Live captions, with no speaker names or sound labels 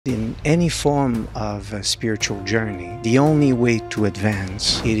In any form of a spiritual journey, the only way to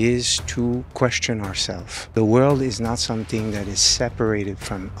advance it is to question ourselves. The world is not something that is separated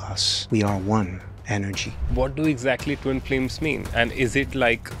from us. We are one energy. What do exactly twin flames mean? And is it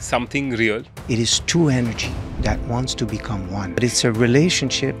like something real? It is two energy that wants to become one. But it's a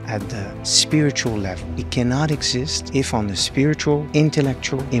relationship at the spiritual level. It cannot exist if on the spiritual,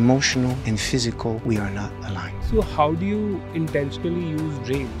 intellectual, emotional, and physical we are not aligned. So how do you intentionally use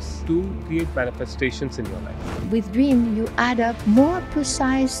dreams to create manifestations in your life? With dream, you add up more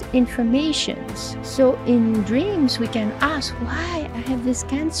precise informations. So in dreams, we can ask why I have this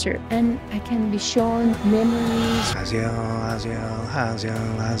cancer, and I can be shown memories.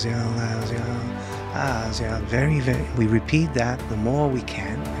 Very, we repeat that the more we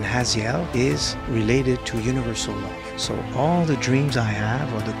can. And Haziel is related to universal love. So all the dreams I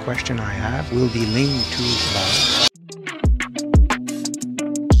have or the question I have will be linked to love.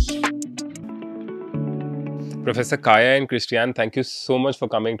 Professor Kaya and Christiane, thank you so much for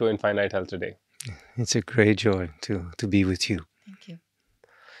coming to Infinite Health today. It's a great joy to be with you. Thank you.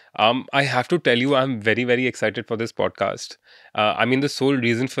 I have to tell you, I'm very, very excited for this podcast. The sole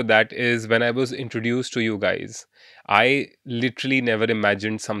reason for that is when I was introduced to you guys, I literally never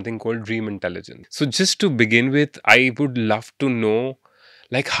imagined something called dream intelligence. So just to begin with, I would love to know,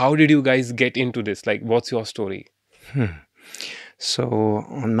 how did you guys get into this? What's your story? So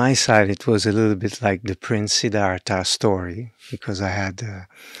on my side, it was a little bit like the Prince Siddhartha story, because I had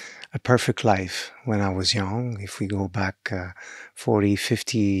a perfect life when I was young, if we go back 40,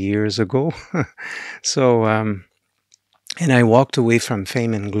 50 years ago. So, and I walked away from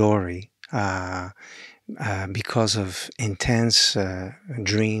fame and glory because of intense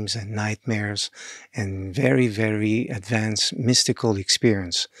dreams and nightmares and very, very advanced mystical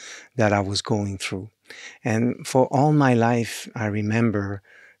experience that I was going through. And for all my life, I remember,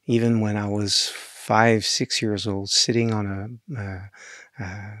 even when I was 5, 6 years old, sitting on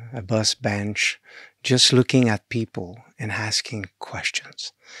a bus bench, just looking at people and asking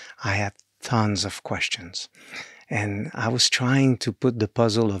questions. I had tons of questions. And I was trying to put the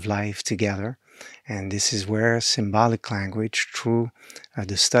puzzle of life together. And this is where symbolic language, through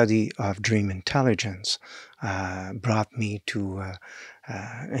the study of dream intelligence, brought me to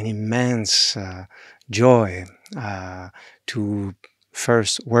an immense joy to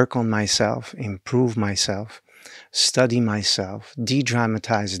first work on myself, improve myself, study myself,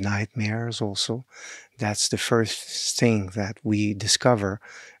 de-dramatize nightmares also. That's the first thing that we discover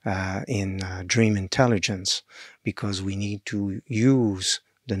in dream intelligence, because we need to use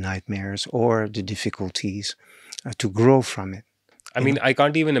the nightmares or the difficulties to grow from it. I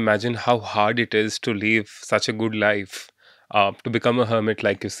can't even imagine how hard it is to live such a good life, to become a hermit,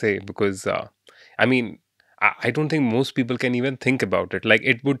 like you say, because, I don't think most people can even think about it.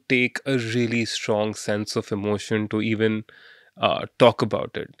 It would take a really strong sense of emotion to even talk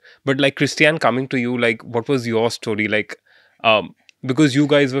about it. But Christiane, coming to you, what was your story? Because you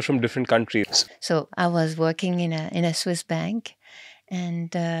guys were from different countries. So I was working in a Swiss bank.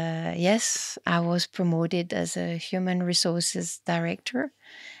 And yes, I was promoted as a human resources director,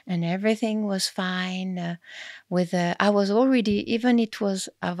 and everything was fine. I was already, even it was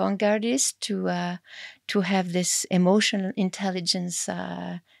avant-gardist to have this emotional intelligence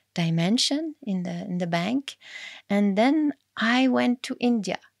dimension in the bank. And then I went to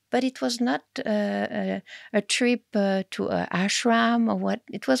India, but it was not a trip to an ashram or what.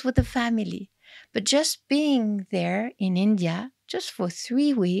 It was with the family. But just being there in India, just for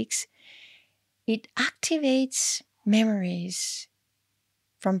 3 weeks, it activates memories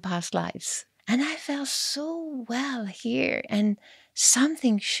from past lives. And I felt so well here, and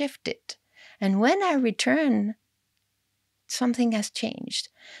something shifted. And when I returned, something has changed.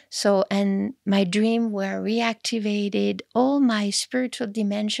 So, and my dream were reactivated, all my spiritual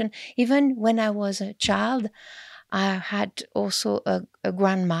dimension. Even when I was a child, I had also a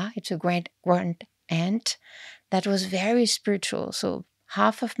grandma, it's a grand aunt, that was very spiritual. So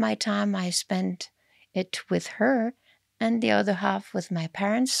half of my time I spent it with her and the other half with my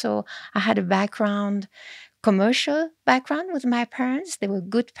parents. So I had a commercial background with my parents. They were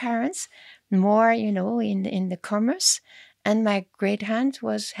good parents, more, in the commerce. And my great aunt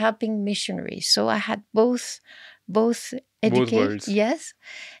was helping missionaries. So I had both worlds. Yes.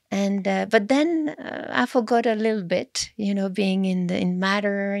 And but then I forgot a little bit, being in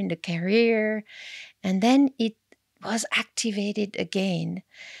matter, in the career. And then it was activated again.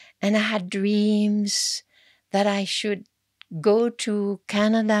 And I had dreams that I should go to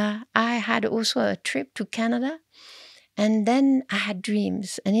Canada. I had also a trip to Canada. And then I had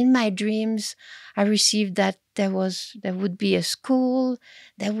dreams. And in my dreams, I received that there would be a school,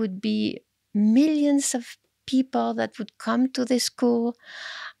 there would be millions of people that would come to the school.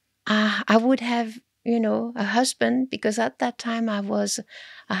 I would have, a husband, because at that time I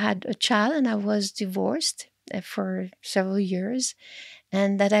had a child and I was divorced for several years,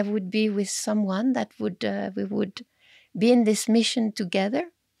 and that I would be with someone that would we would be in this mission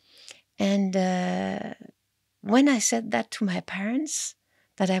together. And when I said that to my parents,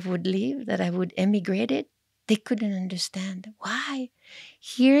 that I would leave, that I would emigrate it, they couldn't understand. Why?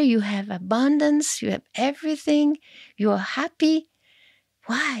 Here you have abundance, you have everything, you are happy.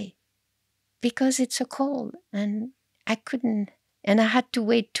 Why? Because it's a call, and I couldn't, and I had to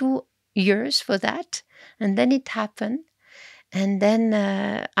wait 2 years for that, and then it happened. And then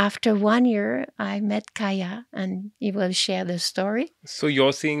after 1 year, I met Kaya, and he will share the story. So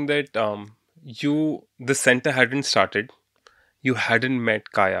you're saying that the center hadn't started, you hadn't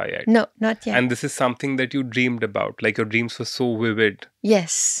met Kaya yet. No, not yet. And this is something that you dreamed about. Like your dreams were so vivid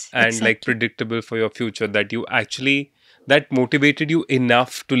Yes, and like exactly. predictable for your future that you actually, that motivated you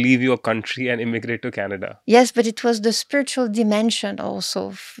enough to leave your country and immigrate to Canada. Yes, but it was the spiritual dimension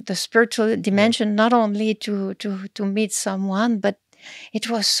also. The spiritual dimension, not only to meet someone, but it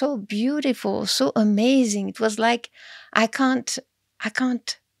was so beautiful, so amazing. It was like I can't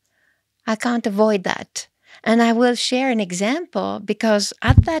avoid that. And I will share an example, because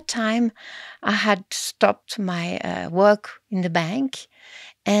at that time I had stopped my work in the bank,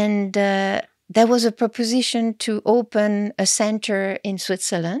 and there was a proposition to open a center in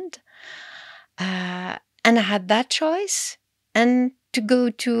Switzerland. And I had that choice, and to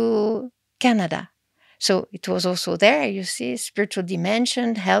go to Canada. So it was also there, you see, spiritual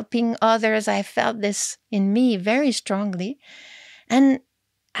dimension, helping others. I felt this in me very strongly. And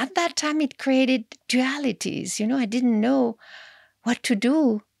at that time, it created dualities. I didn't know what to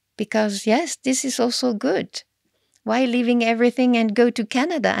do, because, yes, this is also good. Why leaving everything and go to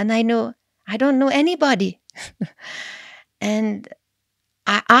Canada? And I don't know anybody. And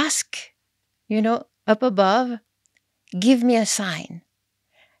I ask, up above, give me a sign.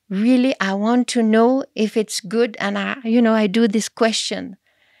 Really, I want to know if it's good. And I do this question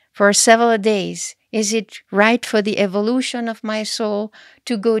for several days. Is it right for the evolution of my soul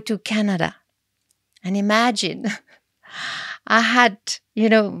to go to Canada? And imagine, I had,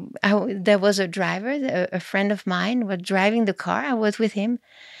 there was a driver, a friend of mine was driving the car. I was with him,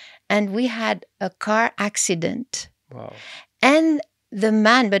 and we had a car accident. Wow. And the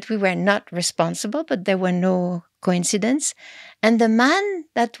man, but we were not responsible, but there were no coincidence. And the man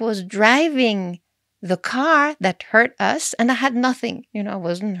that was driving the car that hurt us, and I had nothing, I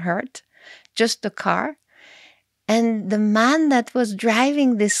wasn't hurt, just the car. And the man that was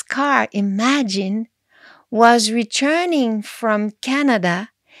driving this car, imagine, was returning from Canada.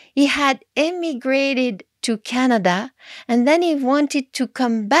 He had emigrated to Canada, and then he wanted to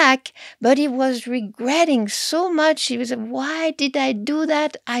come back, but he was regretting so much. He was, why did I do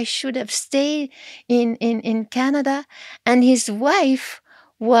that? I should have stayed in Canada. And his wife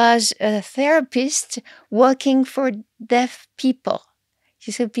was a therapist working for deaf people.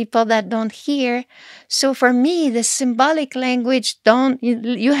 You see, people that don't hear. So for me, the symbolic language,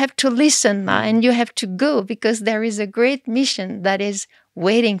 you have to listen and you have to go, because there is a great mission that is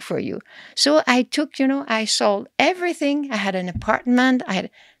waiting for you. So I took, I sold everything. I had an apartment. I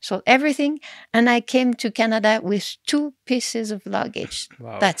had sold everything. And I came to Canada with 2 pieces of luggage.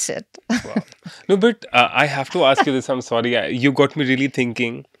 Wow. That's it. Wow. No, but I have to ask you this. I'm sorry. You got me really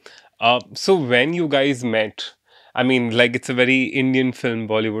thinking. So when you guys met, I mean, like, it's a very Indian film,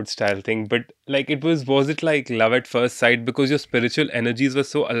 Bollywood style thing, but like, was it like love at first sight because your spiritual energies were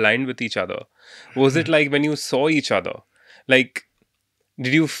so aligned with each other? Was it like when you saw each other, like,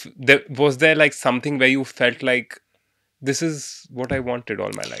 was there like something where you felt like, this is what I wanted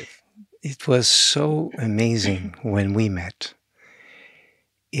all my life? It was so amazing when we met.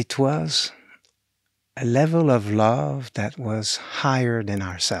 It was a level of love that was higher than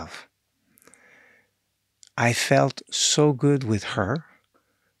ourselves. I felt so good with her.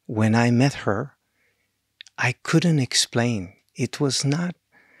 When I met her, I couldn't explain. It was not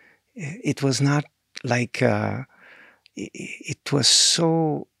like, it was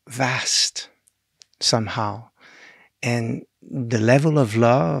so vast somehow. And the level of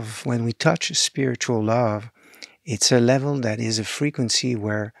love, when we touch spiritual love, it's a level that is a frequency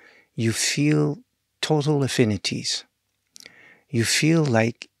where you feel total affinities. You feel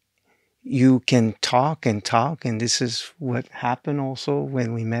like you can talk and talk, and this is what happened also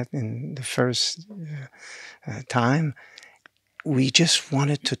when we met in the first time. We just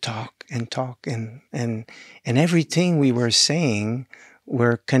wanted to talk and talk, and everything we were saying,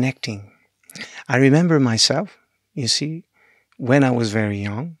 were connecting. I remember myself, you see, when I was very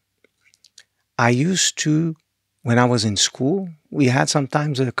young, I used to, when I was in school, we had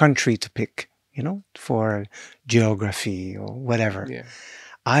sometimes a country to pick, for geography or whatever. Yeah.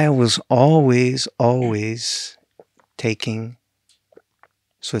 I was always taking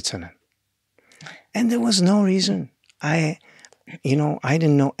Switzerland. And there was no reason. I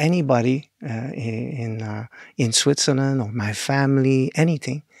didn't know anybody in Switzerland or my family,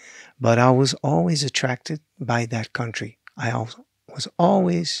 anything, but I was always attracted by that country. Was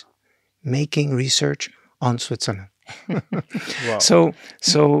always making research on Switzerland. Wow.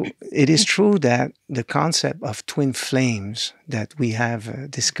 So it is true that the concept of twin flames that we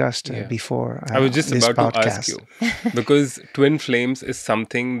have discussed Yeah. before I was just this about to ask podcast. you because twin flames is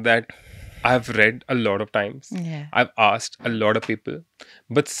something that I've read a lot of times. Yeah. I've asked a lot of people,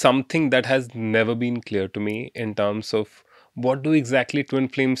 but something that has never been clear to me in terms of what do exactly twin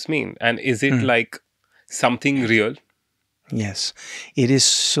flames mean, and is it like something real? Yes, it is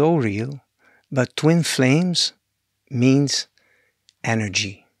so real, but twin flames means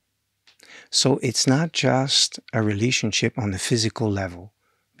energy. So it's not just a relationship on the physical level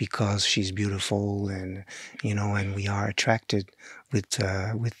because she's beautiful and we are attracted with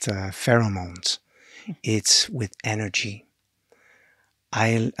pheromones. It's with energy.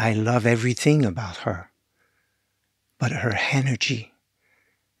 I love everything about her, but her energy.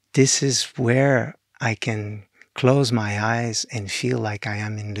 This is where I can close my eyes and feel like I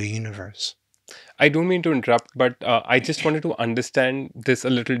am in the universe. I don't mean to interrupt, but I just wanted to understand this a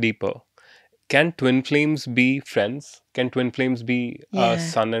little deeper. Can twin flames be friends? Can twin flames be a Yeah.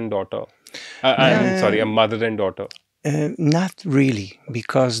 son and daughter? I'm No. sorry, a mother and daughter. Not really,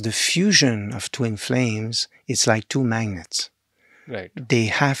 because the fusion of twin flames, it's like two magnets. Right. They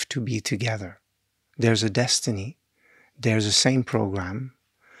have to be together. There's a destiny. There's the same program.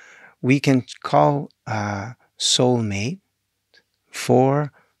 We can call soulmate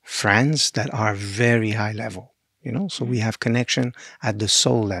for friends that are very high level, so we have connection at the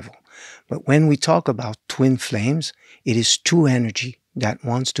soul level. But when we talk about twin flames, it is two energy that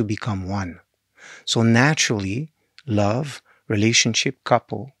wants to become one. So naturally, love, relationship,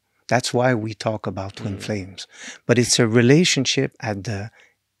 couple, that's why we talk about twin flames. But it's a relationship at the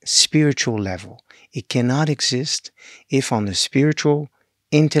spiritual level. It cannot exist if on the spiritual,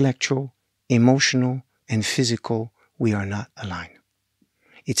 intellectual, emotional, and physical, we are not aligned.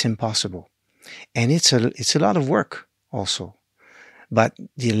 It's impossible. And it's a lot of work also. But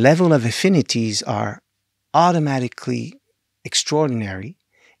the level of affinities are automatically extraordinary.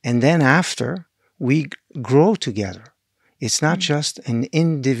 And then after, we grow together. It's not just an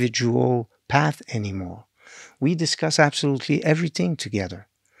individual path anymore. We discuss absolutely everything together.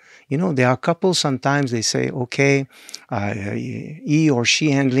 There are couples, sometimes they say, okay, he or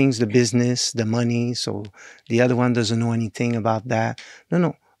she handling the business, the money, so the other one doesn't know anything about that.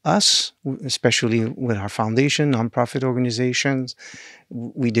 No. Us, especially with our foundation, nonprofit organizations,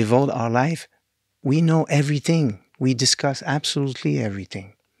 we devote our life. We know everything. We discuss absolutely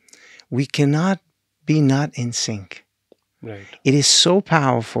everything. We cannot be not in sync. Right. It is so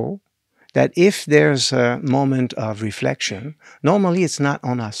powerful that if there's a moment of reflection, normally it's not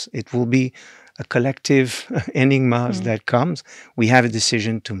on us. It will be a collective enigma that comes. We have a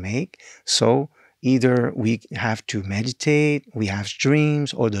decision to make. So either we have to meditate, we have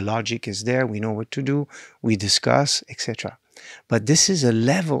dreams, or the logic is there. We know what to do. We discuss, etc. But this is a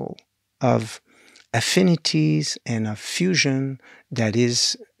level of affinities and of fusion that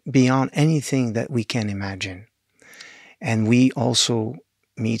is beyond anything that we can imagine. And we also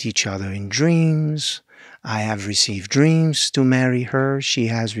meet each other in dreams. I have received dreams to marry her. She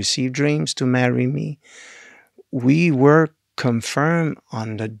has received dreams to marry me. We were confirmed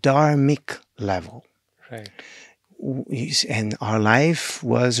on the dharmic level. Right. And our life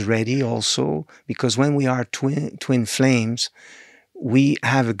was ready also because when we are twin flames, we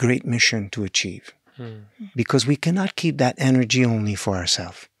have a great mission to achieve. Because we cannot keep that energy only for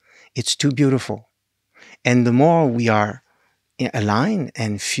ourselves. It's too beautiful. And the more we are aligned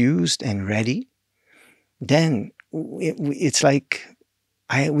and fused and ready, then it's like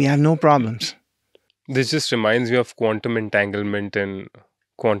we have no problems. This just reminds me of quantum entanglement in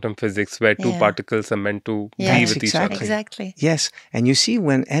quantum physics, where two Yeah. particles are meant to Yeah. be with each other. Exactly. Yes. And you see,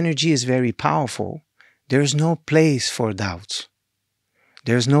 when energy is very powerful, there's no place for doubts.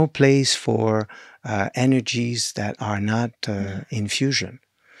 There's no place for energies that are not in fusion.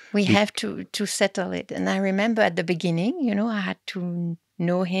 We have to settle it. And I remember at the beginning, I had to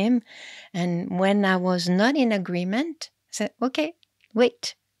know him. And when I was not in agreement, I said, okay,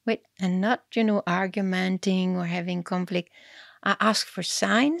 wait, and not, argumenting or having conflict. I asked for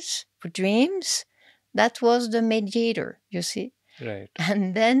signs, for dreams. That was the mediator, you see. Right.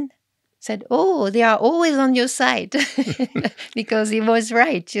 And then said, "Oh, they are always on your side," because he was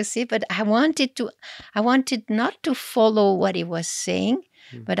right, you see. But I wanted not to follow what he was saying,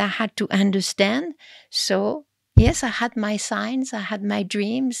 but I had to understand. So yes, I had my signs, I had my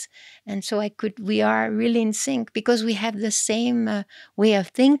dreams, and so we are really in sync because we have the same way of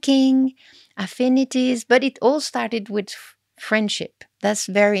thinking, affinities. But it all started with friendship. That's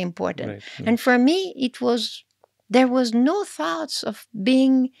very important. Right. And for me, there was no thoughts of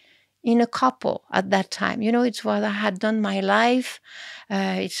being in a couple at that time. It's what I had done my life.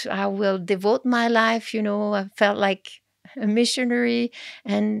 I will devote my life. I felt like a missionary,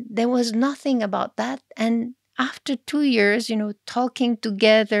 and there was nothing about that. And after 2 years, talking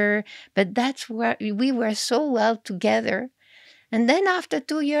together, but that's where we were so well together. And then after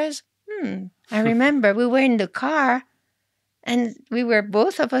 2 years, I remember we were in the car, and we were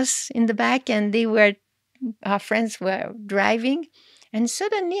both of us in the back, and our friends were driving. And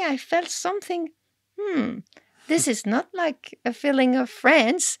suddenly I felt something, this is not like a feeling of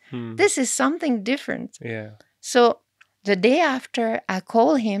friends. This is something different. Yeah. So the day after, I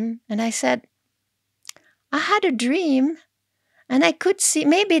called him and I said, I had a dream, and I could see,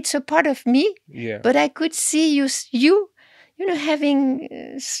 maybe it's a part of me, Yeah. but I could see you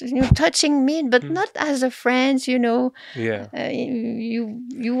having, touching me, but not as a friend, Yeah.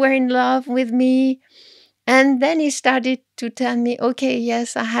 you were in love with me. And then he started to tell me, okay,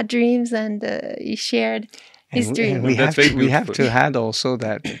 yes, I had dreams, and he shared his And dream. we That's have very we have beautiful. to add also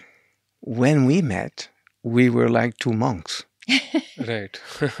that when we met, we were like two monks. Right.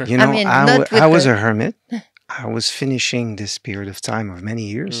 I mean, not with I was the- a hermit. I was finishing this period of time of many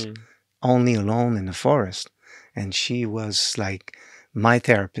years, only alone in the forest. And she was like my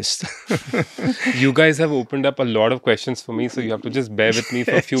therapist. You guys have opened up a lot of questions for me, so you have to just bear with me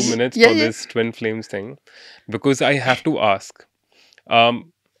for a few minutes Yeah, for yeah. this twin flames thing, because I have to ask.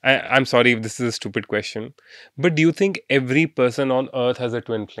 I'm sorry if this is a stupid question, but do you think every person on earth has a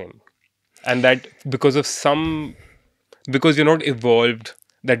twin flame, and that because you're not evolved,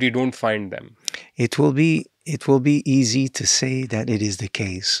 that you don't find them? It will be easy to say that it is the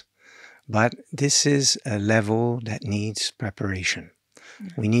case, but this is a level that needs preparation.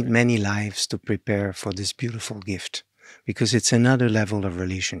 We need many lives to prepare for this beautiful gift, because it's another level of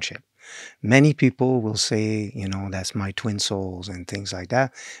relationship. Many people will say, that's my twin souls and things like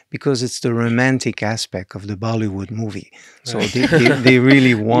that, because it's the romantic aspect of the Bollywood movie. So they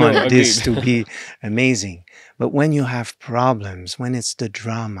really want this to be amazing. But when you have problems, when it's the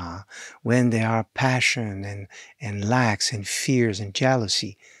drama, when there are passion and lacks and fears and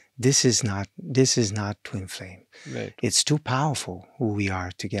jealousy, this is not twin flame. Right. It's too powerful who we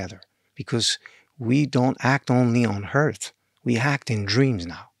are together, because we don't act only on earth. We act in dreams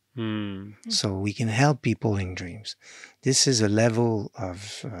now. So we can help people in dreams. This is a level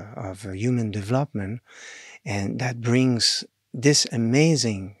of human development, and that brings this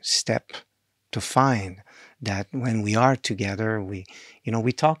amazing step to find that when we are together, we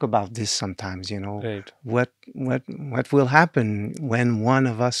talk about this sometimes. Right. What will happen when one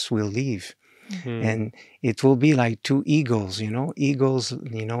of us will leave? And it will be like two eagles. Eagles,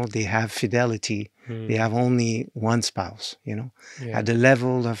 they have fidelity. They have only one spouse. At the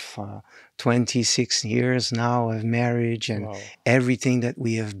level of 26 years now of marriage and everything that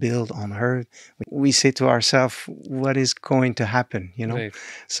we have built on earth, we say to ourselves, what is going to happen? Right.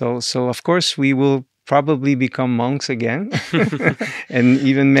 So of course we will probably become monks again and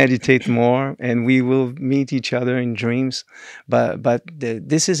even meditate more, and we will meet each other in dreams. But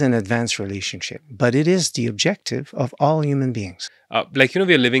this is an advanced relationship, but it is the objective of all human beings.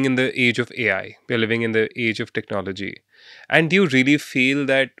 We are living in the age of AI. We are living in the age of technology. And do you really feel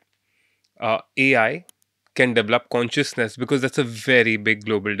that AI can develop consciousness? Because that's a very big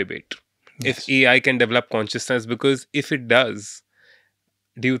global debate. Yes. If AI can develop consciousness, because if it does,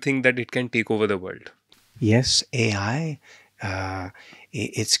 do you think that it can take over the world? Yes, AI,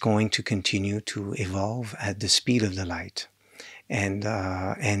 it's going to continue to evolve at the speed of the light. And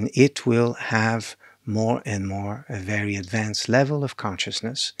it will have more and more a very advanced level of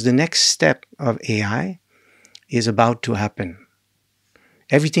consciousness. The next step of AI is about to happen.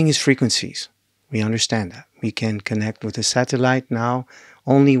 Everything is frequencies. We understand that. We can connect with a satellite now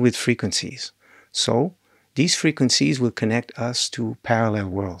only with frequencies. So these frequencies will connect us to parallel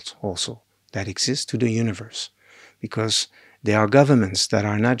worlds also that exist to the universe, because there are governments that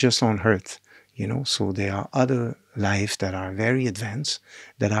are not just on Earth, so there are other lives that are very advanced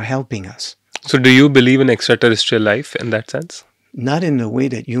that are helping us. So do you believe in extraterrestrial life in that sense? Not in the way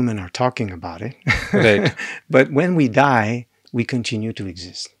that humans are talking about it. Right. But when we die, we continue to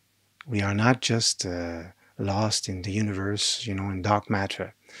exist. We are not just lost in the universe, in dark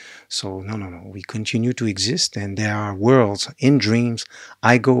matter. So no, no, no. We continue to exist, and there are worlds in dreams.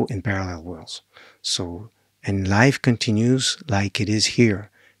 I go in parallel worlds. So, and life continues like it is here.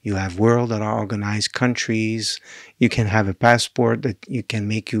 You have worlds that are organized, countries. You can have a passport that you can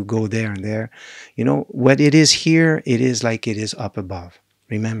make you go there and there. What it is here, it is like it is up above.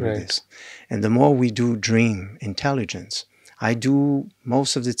 Remember Right. this. And the more we do dream intelligence, I do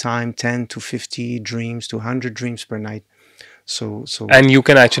most of the time 10 to 50 dreams to 100 dreams per night. So And you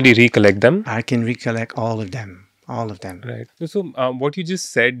can actually recollect them. I can recollect all of them. All of them. Right. So, what you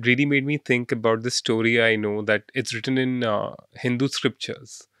just said really made me think about the story. I know that it's written in Hindu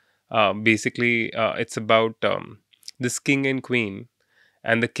scriptures. Basically, it's about this king and queen,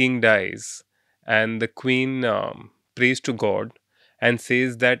 and the king dies, and the queen prays to God and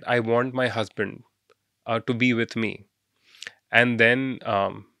says that I want my husband to be with me. And then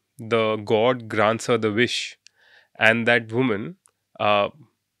the God grants her the wish, and that woman uh,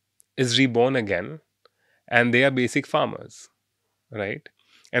 is reborn again, and they are basic farmers, right?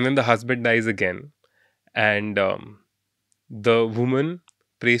 And then the husband dies again, and the woman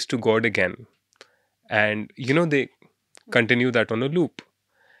prays to God again, and they continue that on a loop.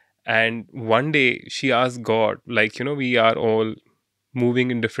 And one day she asked God, like, we are all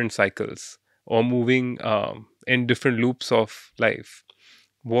moving in different cycles, or moving in different loops of life.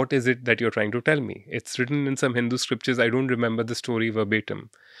 What is it that you're trying to tell me? It's written in some Hindu scriptures. I don't remember the story verbatim.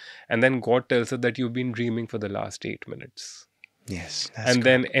 And then God tells her that you've been dreaming for the last 8 minutes. Yes, that's And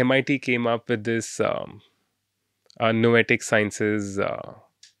then correct. MIT came up with this noetic sciences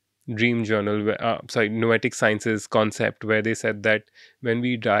dream journal, noetic sciences concept, where they said that when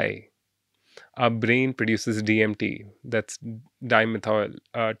we die, our brain produces DMT, that's dimethyl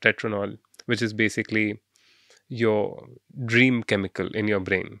tetranol, which is basically your dream chemical in your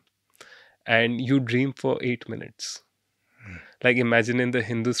brain. And you dream for 8 minutes. Like, imagine in the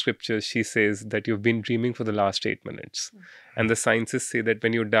Hindu scriptures, she says that you've been dreaming for the last 8 minutes. And the scientists say that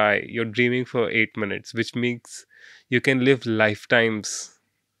when you die, you're dreaming for 8 minutes, which means you can live lifetimes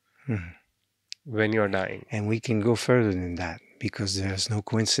Mhm. when you're dying. And we can go further than that because there's no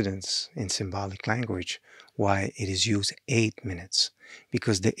coincidence in symbolic language why it is used 8 minutes.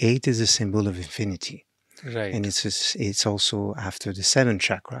 Because the 8 is a symbol of infinity. Right. And it's also after the 7th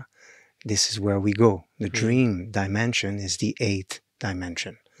chakra. This is where we go. The dream dimension is the 8th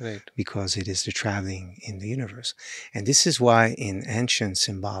dimension. Right. Because it is the traveling in the universe. And this is why in ancient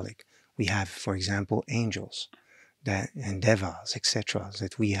symbolic, we have, for example, angels and devas, etc.,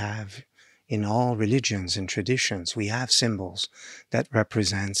 that we have in all religions and traditions. We have symbols that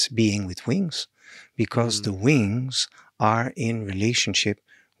represents being with wings, because the wings are in relationship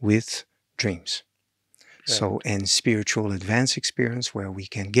with dreams. Right. So, and spiritual advanced experience where we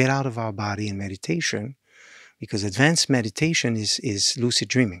can get out of our body in meditation, because advanced meditation is lucid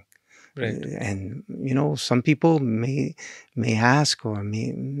dreaming. Right. And some people may ask, or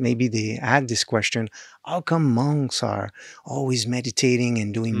maybe they add this question: how come monks are always meditating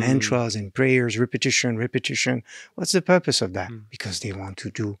and doing mantras and prayers, repetition? What's the purpose of that? Because they want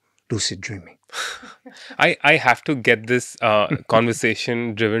to do lucid dreaming. I have to get this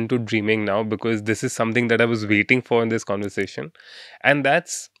conversation driven to dreaming now, because this is something that I was waiting for in this conversation. And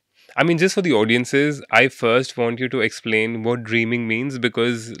that's, I mean, just for the audiences, I first want you to explain what dreaming means,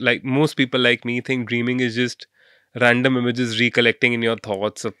 because, like, most people like me think dreaming is just random images recollecting in your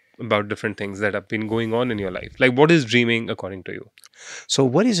thoughts about different things that have been going on in your life. Like, what is dreaming according to you? So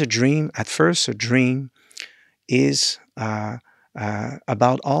what is a dream? At first, a dream is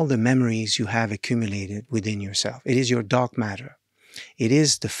about all the memories you have accumulated within yourself. It is your dark matter. It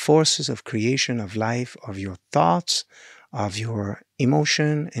is the forces of creation of life, of your thoughts, of your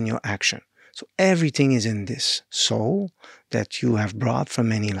emotion, and your action. So everything is in this soul that you have brought from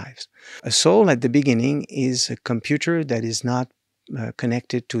many lives. A soul at the beginning is a computer that is not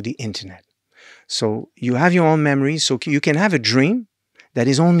connected to the internet. So you have your own memories. So you can have a dream that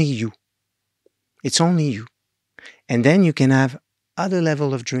is only you. It's only you. And then you can have other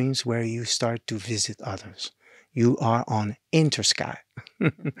level of dreams where you start to visit others. You are on intersky.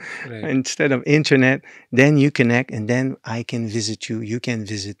 Right. Instead of internet, then you connect, and then I can visit you, you can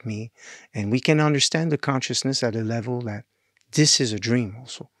visit me, and we can understand the consciousness at a level that this is a dream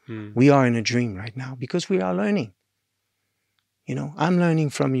also. We are in a dream right now because we are learning. I'm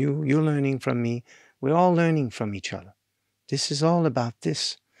learning from you, you're learning from me, we're all learning from each other. This is all about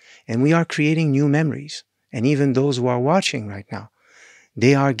this. And we are creating new memories. And even those who are watching right now,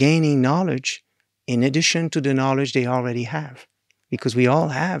 they are gaining knowledge in addition to the knowledge they already have, because we all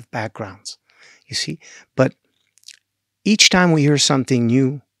have backgrounds, you see. But Each time we hear something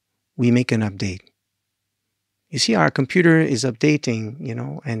new, we make an update. You see, our computer is updating,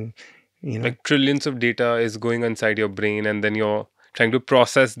 and, Like trillions of data is going inside your brain, and then you're trying to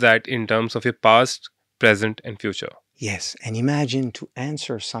process that in terms of your past, present, and future. yes. And imagine to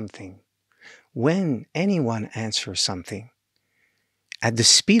answer something. When anyone answers something at the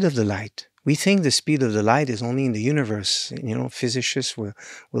speed of the light, we think the speed of the light is only in the universe. Physicists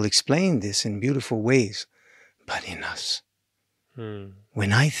will explain this in beautiful ways, but in us. Hmm.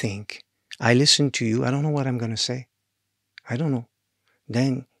 When I think, I listen to you, I don't know what I'm going to say. I don't know.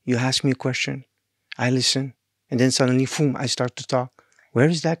 Then you ask me a question, I listen, and then suddenly, boom, I start to talk. Where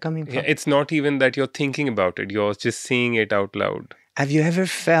is that coming Yeah, from? it's not even that you're thinking about it, you're just saying it out loud. Have you ever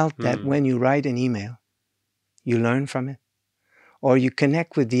felt that Hmm. when you write an email, you learn from it? Or you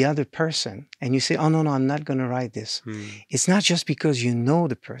connect with the other person and you say, oh, no, I'm not going to write this. Hmm. It's not just because you know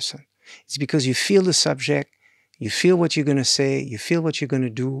the person. It's because you feel the subject, you feel what you're going to say, you feel what you're going to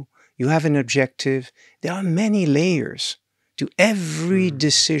do, you have an objective. There are many layers to every Hmm.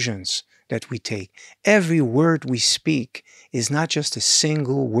 decisions that we take. Every word we speak is not just a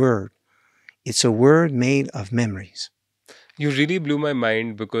single word. It's a word made of memories. You really blew my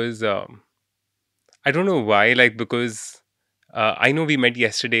mind because I don't know why, like, because I know we met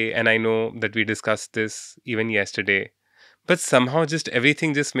yesterday and I know that we discussed this even yesterday, but somehow just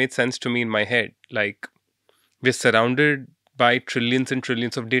everything just made sense to me in my head. Like, we're surrounded by trillions and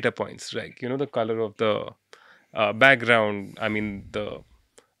trillions of data points, like, the color of the background, I mean, the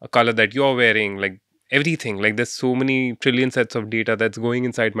color that you're wearing, like everything. Like, there's so many trillion sets of data that's going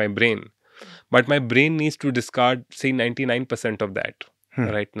inside my brain. But my brain needs to discard, say, 99% of that Hmm,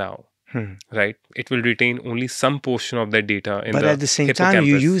 right now, hmm. right? It will retain only some portion of that data in But the at the same time,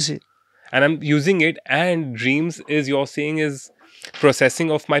 you hippocampus. use it. And I'm using it, and dreams is, you're saying, is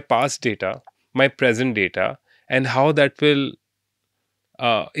processing of my past data, my present data, and how that will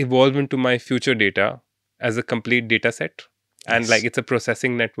evolve into my future data as a complete data set. And like Yes, it's a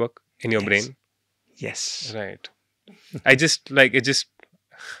processing network in your yes, brain. yes, Right. I just like it just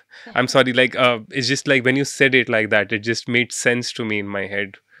I'm sorry, like it's just like when you said it like that, it just made sense to me in my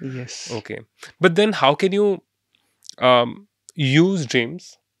head. yes, Okay. But then how can you use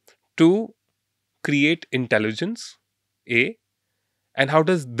dreams to create intelligence? A, and how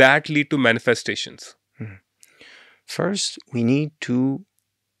does that lead to manifestations? hmm. First, we need to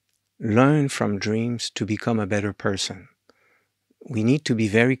learn from dreams to become a better person. We need to be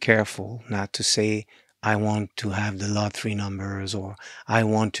very careful not to say, I want to have the lottery numbers, or I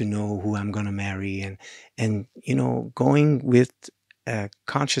want to know who I'm going to marry. And, going with a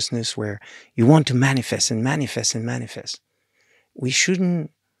consciousness where you want to manifest and manifest and manifest. We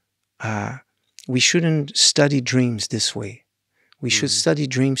shouldn't, uh, we shouldn't study dreams this way. We should Hmm. study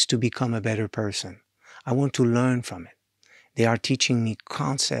dreams to become a better person. I want to learn from it. They are teaching me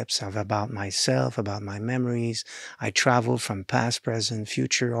concepts about myself, about my memories. I travel from past, present,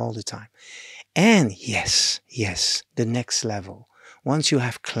 future all the time. And yes, the next level. Once you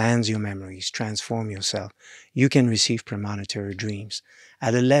have cleansed your memories, transform yourself, you can receive premonitory dreams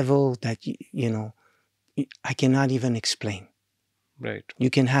at a level that, I cannot even explain. Right. You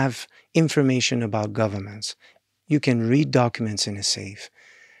can have information about governments. You can read documents in a safe.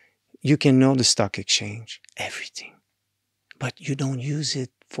 You can know the stock exchange, everything. But you don't use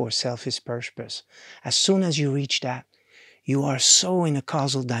it for selfish purpose. As soon as you reach that, you are so in a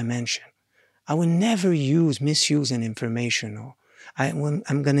causal dimension. I will never misuse an information, or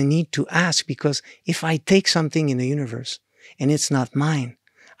I'm going to need to ask, because if I take something in the universe and it's not mine,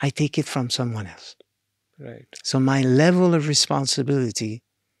 I take it from someone else. Right. So my level of responsibility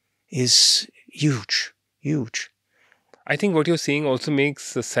is huge, huge. I think what you're saying also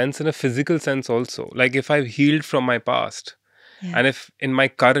makes a sense in a physical sense also. Like if I've healed from my past, Yeah. and if in my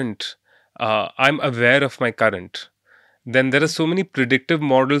current, I'm aware of my current, then there are so many predictive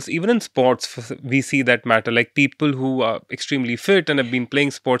models, even in sports, we see that matter. Like people who are extremely fit and have been playing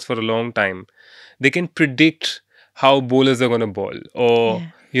sports for a long time, they can predict how bowlers are going to ball, or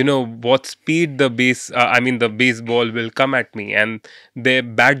Yeah. what speed the baseball will come at me, and their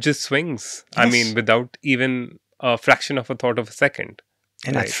bat just swings, Yes. without even a fraction of a thought of a second.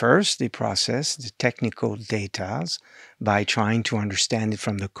 And at Right. first, they process the technical data by trying to understand it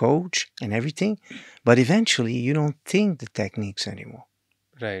from the coach and everything. But eventually, you don't think the techniques anymore.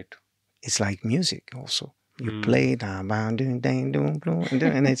 Right. It's like music also. You Hmm. play,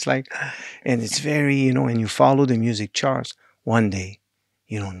 and it's like, and it's very, and you follow the music charts. One day,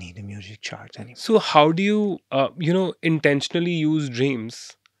 you don't need the music charts anymore. So how do you intentionally use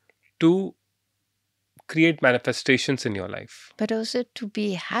dreams to create manifestations in your life. But also to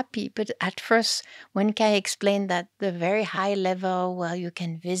be happy. But at first, when Kai explained that the very high level, well, you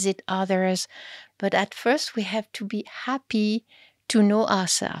can visit others, but at first we have to be happy to know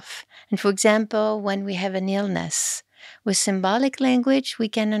ourselves. And for example, when we have an illness, with symbolic language, we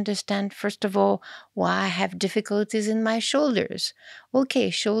can understand, first of all, why I have difficulties in my shoulders.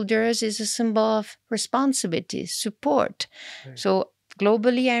 Okay, shoulders is a symbol of responsibility, support. Right. So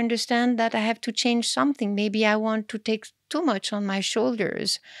globally, I understand that I have to change something. Maybe I want to take too much on my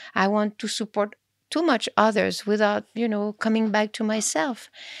shoulders. I want to support too much others without, coming back to myself.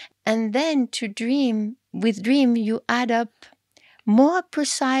 And then to dream, with dream, you add up more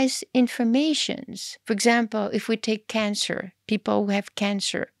precise informations. For example, if we take cancer, people who have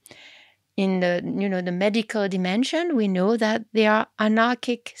cancer, in the medical dimension, we know that there are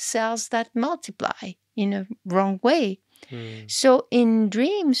anarchic cells that multiply in a wrong way. So in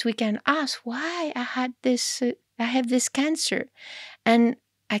dreams, we can ask why I have this cancer, and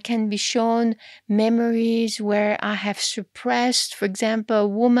I can be shown memories where I have suppressed, for example, a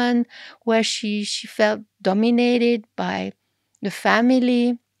woman where she felt dominated by the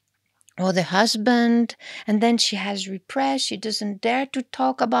family or the husband, and then she has repressed, she doesn't dare to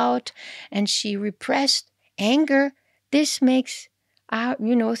talk about, and she repressed anger. This makes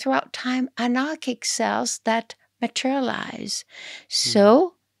throughout time, anarchic cells that materialize.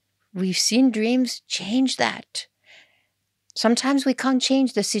 So we've seen dreams change that. Sometimes we can't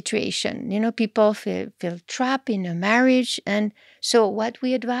change the situation. People feel trapped in a marriage. And so what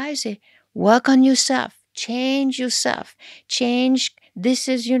we advise is work on yourself, change yourself, change. This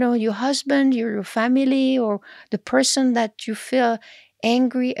is, your husband, your family, or the person that you feel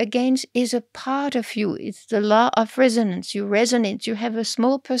angry against is a part of you. It's the law of resonance. You resonate. You have a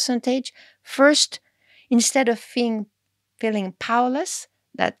small percentage. First, instead of feeling powerless,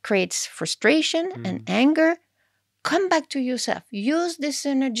 that creates frustration and anger, come back to yourself. Use this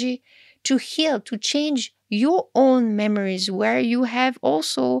energy to heal, to change your own memories where you have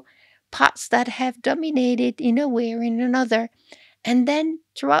also parts that have dominated in a way or in another. And then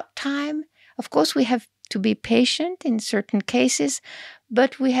throughout time, of course, we have to be patient in certain cases,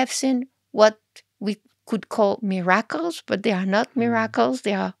 but we have seen what we could call miracles, but they are not miracles.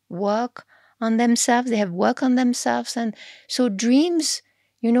 They are work on themselves. They have work on themselves. And so dreams,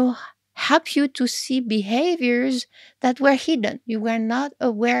 help you to see behaviors that were hidden. You were not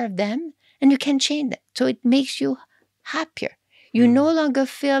aware of them, and you can change them. So it makes you happier. You no longer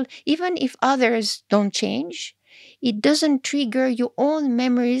feel, even if others don't change, it doesn't trigger your own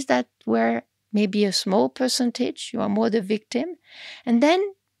memories that were maybe a small percentage. You are more the victim. And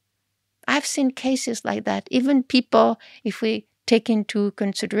then I've seen cases like that. Even people, if we take into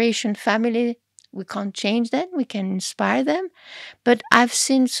consideration family, we can't change them. We can inspire them. But I've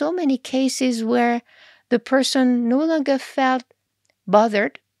seen so many cases where the person no longer felt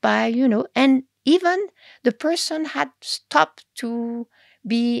bothered by, and even the person had stopped to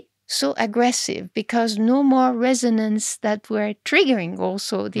be so aggressive because no more resonance that were triggering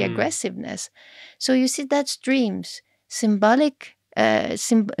also the aggressiveness. So you see, that's dreams. Symbolic,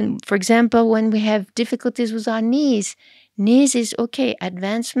 for example, when we have difficulties with our knees is okay,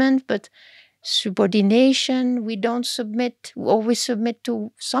 advancement, but subordination, we don't submit, or we submit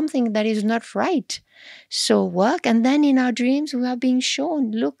to something that is not right. So work, and then in our dreams we are being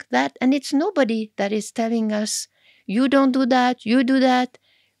shown, look that, and it's nobody that is telling us, you don't do that, you do that.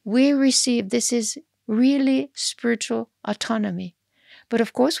 We receive, this is really spiritual autonomy. But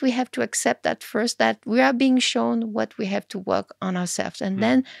of course we have to accept that first, that we are being shown what we have to work on ourselves. And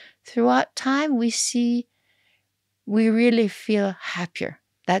then throughout time we really feel happier.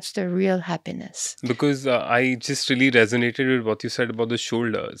 That's the real happiness. Because I just really resonated with what you said about the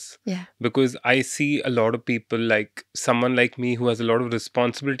shoulders. Yeah. Because I see a lot of people, like someone like me who has a lot of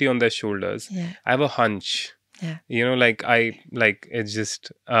responsibility on their shoulders. Yeah. I have a hunch. Yeah. It's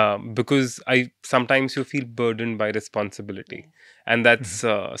just because sometimes you feel burdened by responsibility. And that's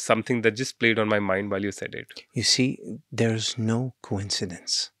something that just played on my mind while you said it. You see, there's no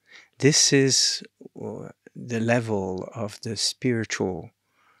coincidence. This is the level of the spiritual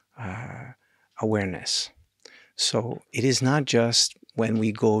awareness. So it is not just when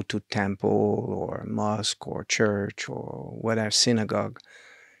we go to temple or mosque or church or whatever, synagogue.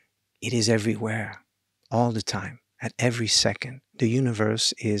 It is everywhere, all the time, at every second. The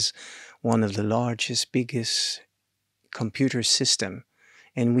universe is one of the largest, biggest computer system,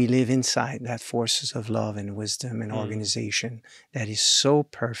 and we live inside that forces of love and wisdom and organization that is so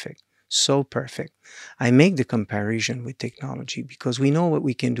perfect. So perfect. I make the comparison with technology because we know what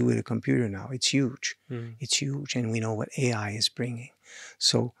we can do with a computer now. It's huge. It's huge. And we know what AI is bringing.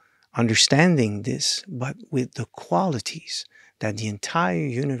 So understanding this, but with the qualities that the entire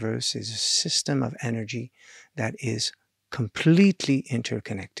universe is a system of energy that is completely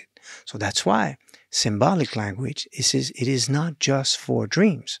interconnected. So that's why symbolic language it is not just for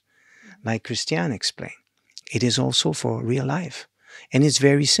dreams, like Christiane explained. It is also for real life. And it's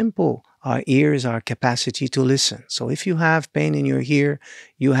very simple. Our ears, our capacity to listen. So if you have pain in your ear,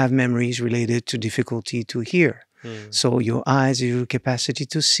 you have memories related to difficulty to hear. So your eyes, your capacity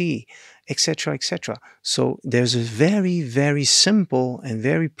to see, etc., etc. So there's a very, very simple and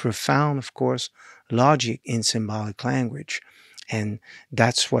very profound, of course, logic in symbolic language. And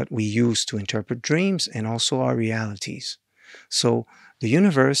that's what we use to interpret dreams and also our realities. So the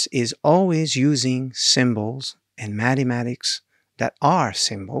universe is always using symbols and mathematics that are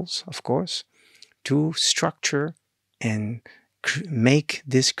symbols, of course, to structure and make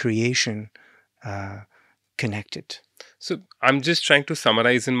this creation connected. So I'm just trying to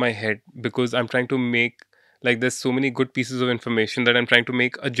summarize in my head, because I'm trying to make, like, there's so many good pieces of information that I'm trying to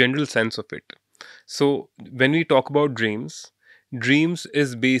make a general sense of it. So when we talk about dreams, dreams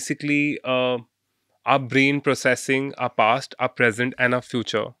is basically our brain processing our past, our present, and our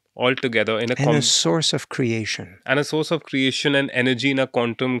future all together in a And a source of creation. and a source of creation and energy in a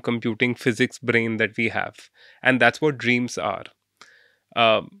quantum computing physics brain that we have. And that's what dreams are.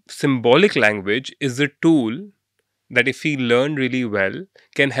 Symbolic language is a tool that, if we learn really well,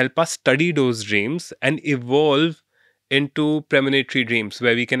 can help us study those dreams and evolve into premonitory dreams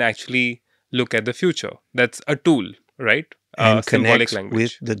where we can actually look at the future. That's a tool, right? And Symbolic connect with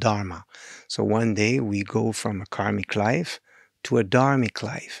language. the Dharma. So one day we go from a karmic life to a dharmic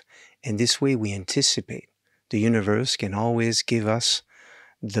life. And this way we anticipate. The universe can always give us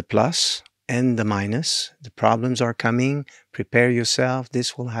the plus and the minus. The problems are coming. Prepare yourself.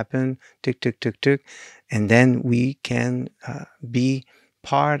 This will happen. Tick, tick, tick, tick. And then we can be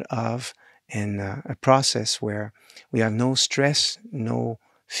part of a process where we have no stress, no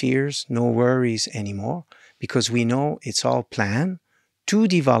fears, no worries anymore, because we know it's all planned to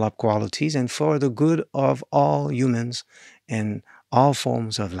develop qualities and for the good of all humans and all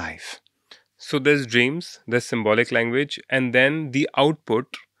forms of life. So there's dreams, there's symbolic language, and then the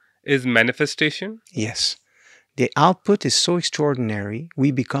output is manifestation. Yes. The output is so extraordinary,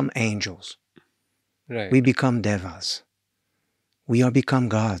 we become angels. Right. We become devas. We are become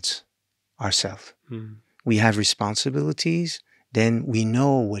gods ourselves. We have responsibilities, then we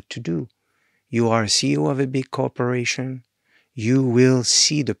know what to do. You are a CEO of a big corporation. You will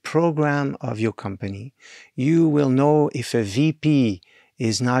see the program of your company. You will know if a VP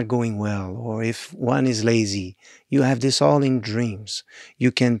is not going well or if one is lazy. You have this all in dreams.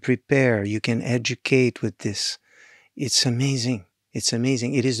 You can prepare. You can educate with this. It's amazing. It's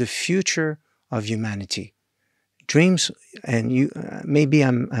amazing. It is the future of humanity. Dreams, and you maybe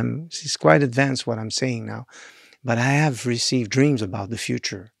it's quite advanced what I'm saying now, but I have received dreams about the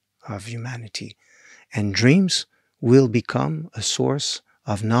future of humanity. And dreams will become a source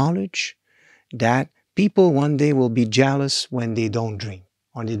of knowledge that people one day will be jealous when they don't dream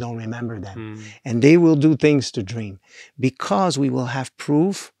or they don't remember them. And they will do things to dream because we will have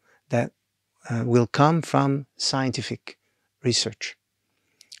proof that will come from scientific research.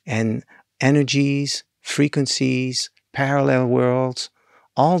 And energies, frequencies, parallel worlds,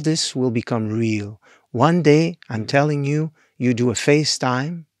 all this will become real. One day, I'm telling you, you do a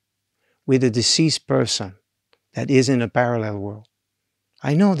FaceTime with a deceased person that is in a parallel world.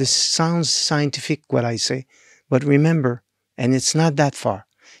 I know this sounds scientific what I say, but remember, and it's not that far.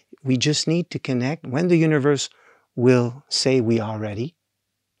 We just need to connect when the universe will say we are ready.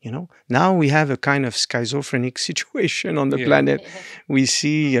 Now we have a kind of schizophrenic situation on the planet. We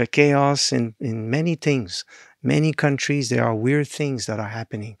see chaos in many things. Many countries, there are weird things that are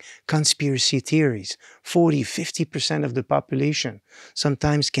happening. Conspiracy theories. 40, 50% of the population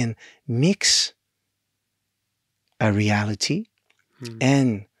sometimes can mix a reality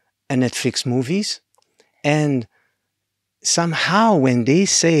and a Netflix movies. And somehow when they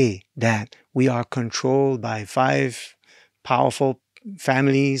say that we are controlled by 5 powerful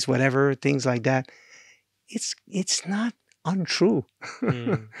families, whatever, things like that, it's not untrue.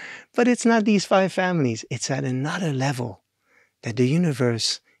 But it's not these 5 families. It's at another level that the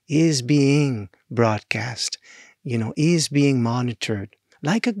universe is being broadcast, is being monitored.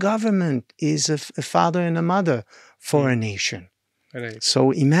 Like a government is a father and a mother for a nation. Right.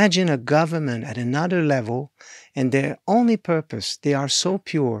 So imagine a government at another level, and their only purpose, they are so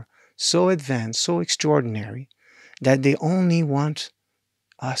pure, so advanced, so extraordinary, that they only want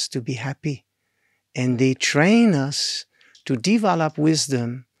us to be happy. And they train us to develop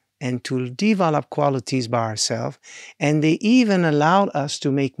wisdom and to develop qualities by ourselves. And they even allowed us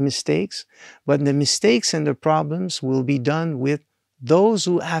to make mistakes, but the mistakes and the problems will be done with those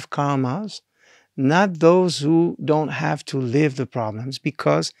who have karmas, not those who don't have to live the problems,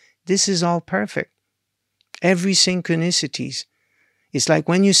 because this is all perfect. Every synchronicities. It's like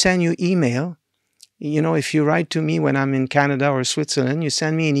when you send your email, if you write to me when I'm in Canada or Switzerland, you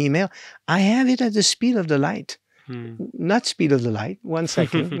send me an email, I have it at the speed of the light. Not speed of the light, 1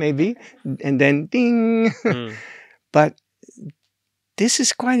 second maybe, and then ding. But this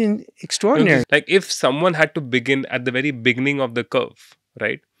is quite extraordinary. Like if someone had to begin at the very beginning of the curve,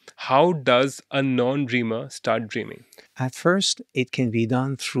 right? How does a non-dreamer start dreaming? At first, it can be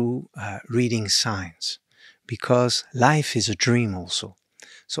done through reading signs, because life is a dream also.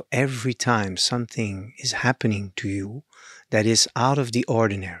 So every time something is happening to you that is out of the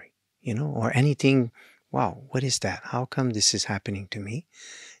ordinary, or anything, wow, what is that? How come this is happening to me?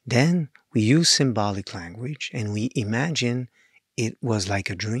 Then we use symbolic language and we imagine it was like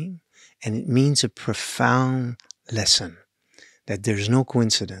a dream, and it means a profound lesson, that there's no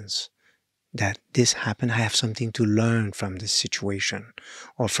coincidence that this happened. I have something to learn from this situation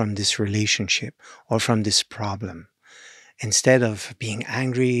or from this relationship or from this problem. Instead of being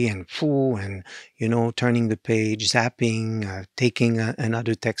angry and full and, turning the page, zapping, taking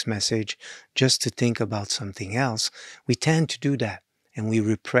another text message just to think about something else, we tend to do that. And we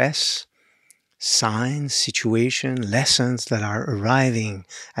repress signs, situation, lessons that are arriving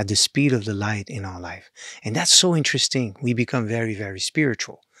at the speed of the light in our life. And that's so interesting. We become very, very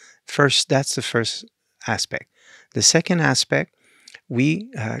spiritual. First, that's the first aspect. The second aspect,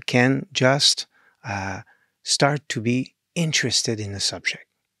 we can just start to be interested in the subject.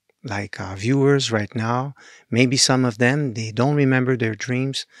 Like our viewers right now, maybe some of them, they don't remember their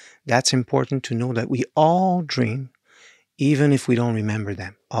dreams. That's important to know that we all dream, even if we don't remember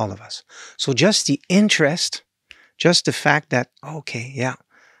them, all of us. So just the interest, just the fact that, okay, yeah,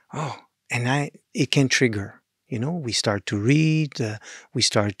 and it can trigger. We start to read, we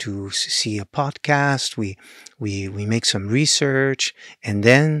start to see a podcast, we make some research, and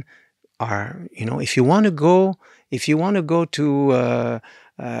then if you want to go to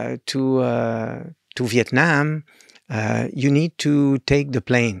Vietnam, you need to take the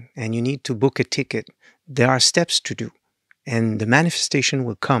plane and you need to book a ticket. There are steps to do, and the manifestation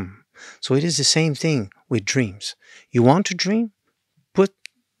will come. So it is the same thing with dreams. You want to dream? Put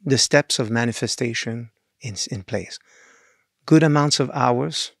the steps of manifestation in place. Good amounts of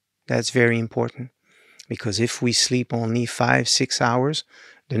hours, that's very important, because if we sleep only 5-6 hours,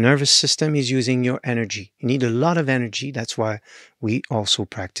 the nervous system is using your energy. You need a lot of energy. That's why we also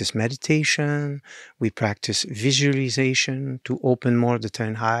practice meditation. We practice visualization to open more the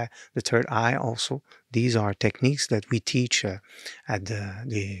third eye also. These are techniques that we teach at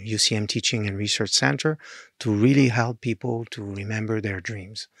the UCM Teaching and Research Center to really help people to remember their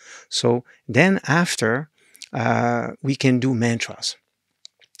dreams. So then after, we can do mantras.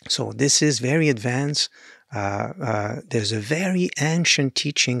 So this is very advanced. There's a very ancient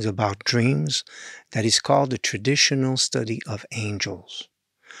teachings about dreams that is called the traditional study of angels.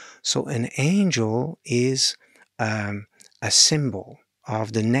 So an angel is a symbol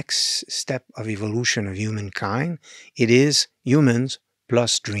of the next step of evolution of humankind. It is humans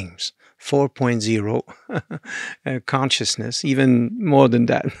plus dreams. 4.0 consciousness, even more than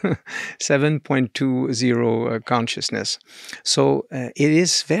that, 7.20 consciousness. So it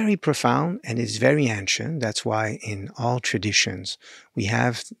is very profound and it's very ancient. That's why in all traditions we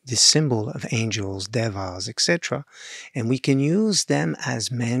have this symbol of angels, devas, etc. And we can use them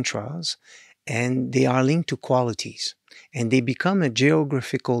as mantras, and they are linked to qualities. And they become a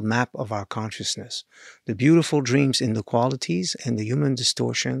geographical map of our consciousness. The beautiful dreams in the qualities and the human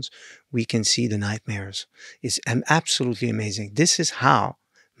distortions, we can see the nightmares. It's absolutely amazing. This is how,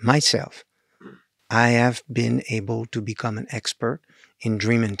 myself, I have been able to become an expert in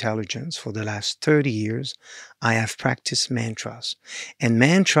dream intelligence. For the last 30 years, I have practiced mantras. And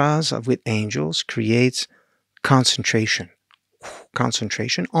mantras with angels creates concentration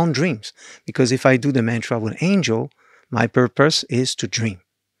on dreams. Because if I do the mantra with angel, my purpose is to dream.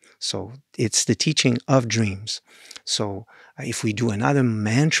 So it's the teaching of dreams. So if we do another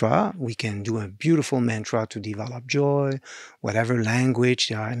mantra, we can do a beautiful mantra to develop joy, whatever language.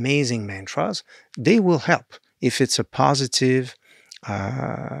 There are amazing mantras. They will help. If it's a positive,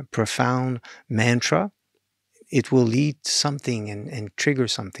 profound mantra, it will lead something and trigger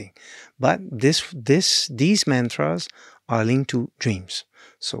something. But these mantras are linked to dreams.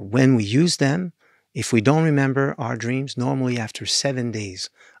 So when we use them, if we don't remember our dreams, normally after 7 days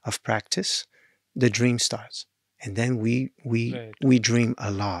of practice, the dream starts. And then Right. we dream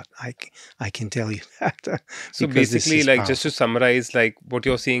a lot. I can tell you that So because this basically, is like just to powerful. summarize, like what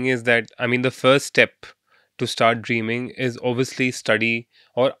you're saying is that, I mean, the first step to start dreaming is obviously study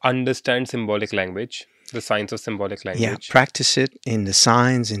or understand symbolic language, the science of symbolic Yeah, language. practice it in the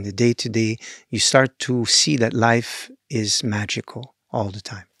signs, in the day to day. You start to see that life is magical all the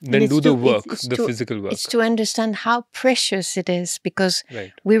time. And Then do the work, the physical it's work. to understand how precious it is, because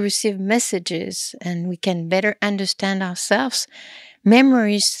Right. we receive messages and we can better understand ourselves.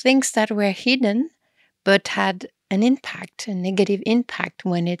 Memories, things that were hidden but had an impact, a negative impact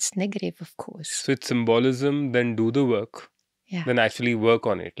when it's negative, of course. So it's symbolism, then do the work, Yeah. then actually work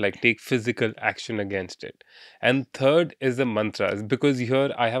on it, like take physical action against it. And third is the mantras, because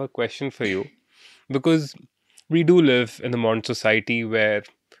here I have a question for you. Because we do live in a modern society where,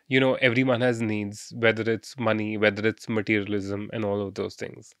 everyone has needs, whether it's money, whether it's materialism, and all of those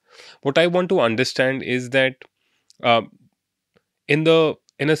things. What I want to understand is that, uh, in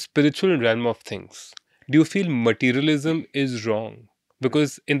a spiritual realm of things, do you feel materialism is wrong?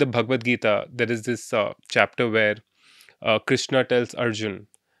 Because in the Bhagavad Gita there is this chapter where Krishna tells Arjun,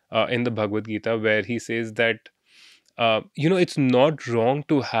 in the Bhagavad Gita, where he says that, it's not wrong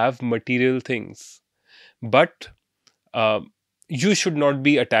to have material things, but uh, you should not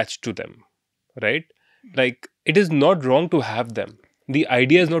be attached to them, right? Like, it is not wrong to have them. The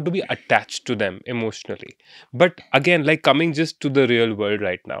idea is not to be attached to them emotionally. But again, like coming just to the real world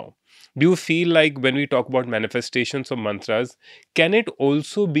right now, do you feel like when we talk about manifestations or mantras, can it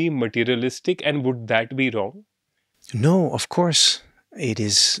also be materialistic, and would that be wrong? No, of course, it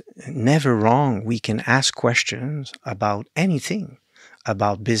is never wrong. We can ask questions about anything,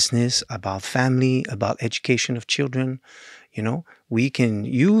 about business, about family, about education of children. We can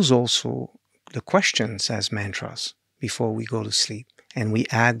use also the questions as mantras before we go to sleep. And we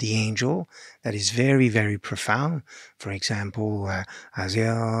add the angel that is very, very profound. For example,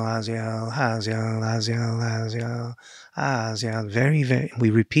 Aziel, Aziel, Aziel, Aziel, Aziel, Aziel. Very, very, we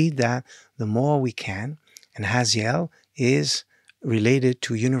repeat that the more we can. And Haziel is related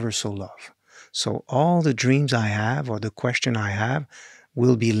to universal love. So all the dreams I have or the question I have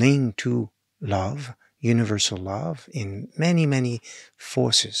will be linked to love, universal love, in many, many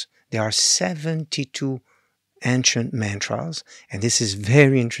forces. There are 72 ancient mantras, and this is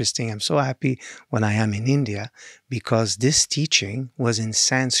very interesting. I'm so happy when I am in India because this teaching was in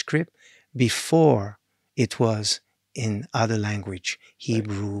Sanskrit before it was in other language, Right.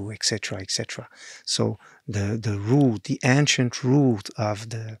 Hebrew, etc., etc. So the root, the ancient root of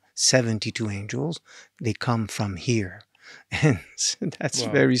the 72 angels, they come from here. And that's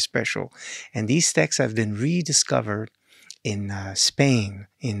Wow. very special. And these texts have been rediscovered in Spain,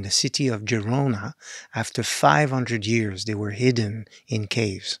 in the city of Girona. After 500 years, they were hidden in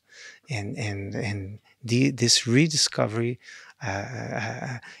caves. And this rediscovery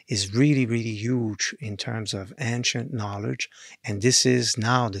is really, really huge in terms of ancient knowledge. And this is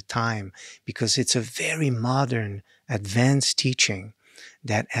now the time, because it's a very modern, advanced teaching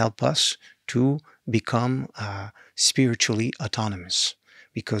that help us to become spiritually autonomous.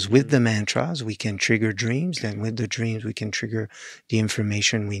 Because with Mhm. the mantras, we can trigger dreams. Then with the dreams, we can trigger the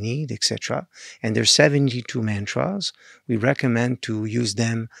information we need, etc. And there's 72 mantras. We recommend to use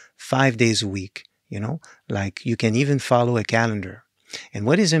them 5 days a week. Like you can even follow a calendar. And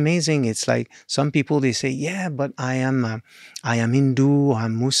what is amazing, it's like some people, they say, yeah, but I am Hindu,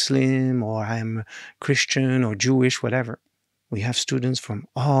 I'm Muslim, or I'm Christian or Jewish, whatever. We have students from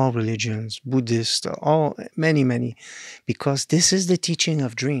all religions, Buddhist, all many, many, because this is the teaching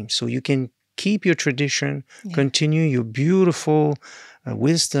of dreams. So you can keep your tradition, Yeah. continue your beautiful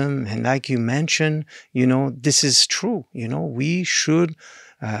wisdom. And like you mentioned, this is true. We should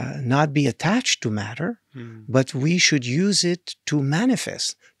not be attached to matter, Hmm. but we should use it to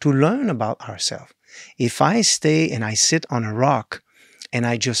manifest, to learn about ourselves. If I stay and I sit on a rock and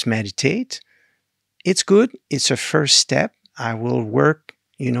I just meditate, it's good. It's a first step. I will work,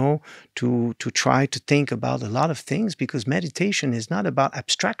 to try to think about a lot of things, because meditation is not about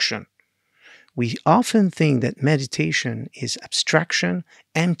abstraction. We often think that meditation is abstraction,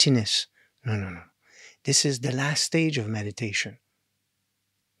 emptiness. No, no, no. This is the last stage of meditation,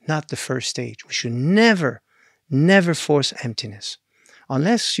 not the first stage. We should never, never force emptiness.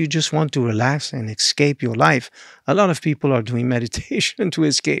 Unless you just want to relax and escape your life. A lot of people are doing meditation to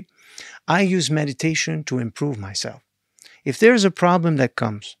escape. I use meditation to improve myself. If there's a problem that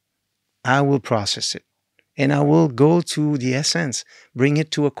comes, I will process it and I will go to the essence, bring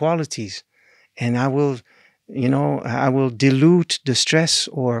it to equalities, and I will dilute the stress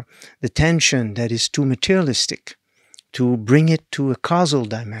or the tension that is too materialistic to bring it to a causal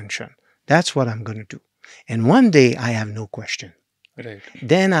dimension. That's what I'm going to do. And one day I have no question. Right.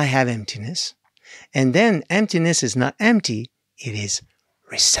 Then I have emptiness. And then emptiness is not empty, it is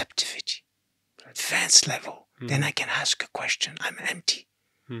receptivity, advanced level. Then I can ask a question. I'm empty.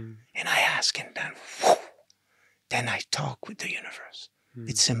 And I ask, and then, whoo, then I talk with the universe.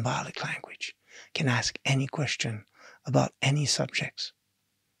 It's symbolic language. Can ask any question about any subjects.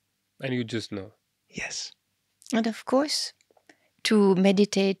 And you just know. Yes. And of course, to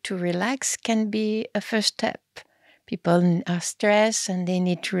meditate, to relax can be a first step. People are stressed and they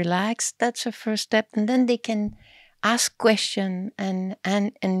need to relax. That's a first step. And then they can ask questions and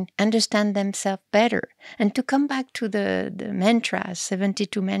understand themselves better. And to come back to the mantras,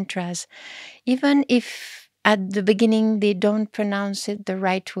 72 mantras, even if at the beginning they don't pronounce it the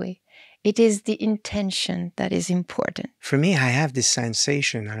right way, it is the intention that is important. For me, I have this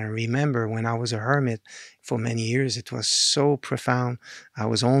sensation, and I remember when I was a hermit for many years, it was so profound. I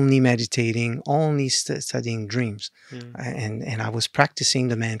was only meditating, only studying dreams, and I was practicing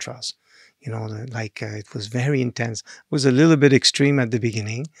the mantras. It was very intense. It was a little bit extreme at the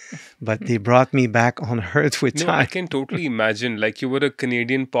beginning, but they brought me back on earth with No, time. I can totally imagine, like you were a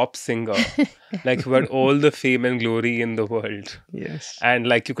Canadian pop singer, like who had all the fame and glory in the world. Yes. And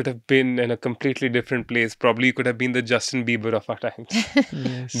like you could have been in a completely different place. Probably you could have been the Justin Bieber of our times.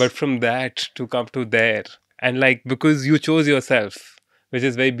 Yes. But from that to come to there, and like because you chose yourself, which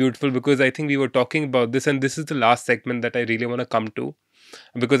is very beautiful, because I think we were talking about this, and this is the last segment that I really want to come to,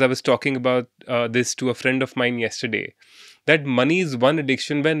 because I was talking about this to a friend of mine yesterday, that money is one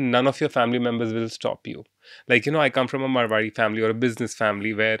addiction when none of your family members will stop you. Like, I come from a Marwari family or a business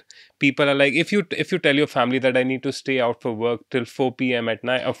family where people are like, if you tell your family that I need to stay out for work till 4 p.m. at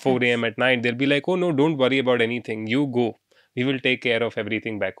night or 4 a.m. at night, they'll be like, oh no, don't worry about anything. You go. We will take care of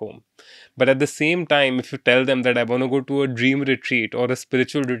everything back home. But at the same time, if you tell them that I want to go to a dream retreat or a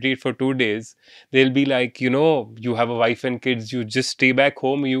spiritual retreat for 2 days, they'll be like, you have a wife and kids, you just stay back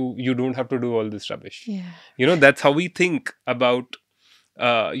home, you don't have to do all this rubbish. Yeah. That's how we think about,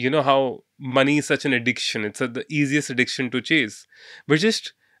 how money is such an addiction. It's the easiest addiction to chase. But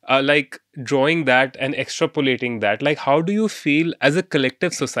just like drawing that and extrapolating that, like how do you feel as a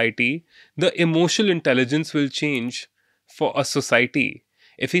collective society, the emotional intelligence will change for a society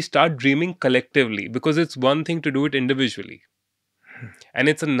if we start dreaming collectively? Because it's one thing to do it individually and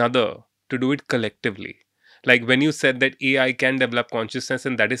it's another to do it collectively. Like when you said that AI can develop consciousness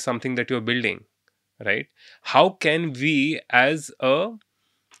and that is something that you're building, right? How can we as a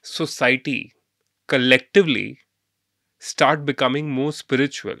society collectively start becoming more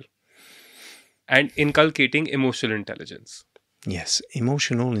spiritual and inculcating emotional intelligence? Yes,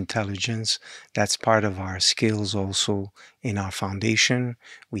 emotional intelligence, that's part of our skills also in our foundation.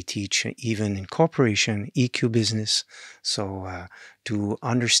 We teach even in corporation, EQ business. So to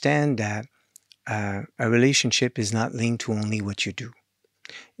understand that a relationship is not linked to only what you do.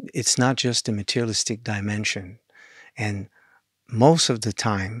 It's not just a materialistic dimension. And most of the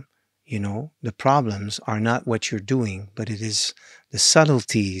time, the problems are not what you're doing, but it is the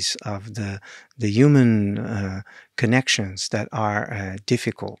subtleties of the human connections that are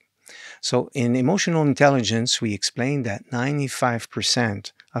difficult. So in emotional intelligence, we explain that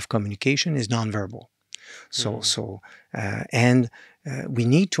 95% of communication is nonverbal. We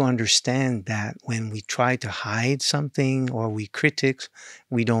need to understand that when we try to hide something or we critique,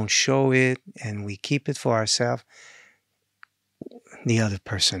 we don't show it and we keep it for ourselves, the other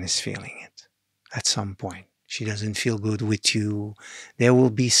person is feeling it at some point. She doesn't feel good with you. There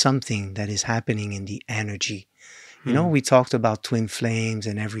will be something that is happening in the energy. We talked about twin flames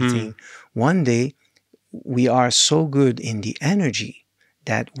and everything. One day, we are so good in the energy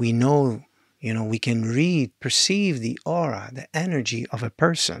that we know, we can perceive the aura, the energy of a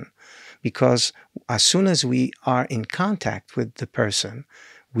person. Because as soon as we are in contact with the person,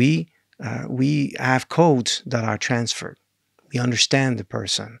 we have codes that are transferred. We understand the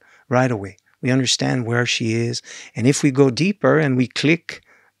person right away. We understand where she is. And if we go deeper and we click,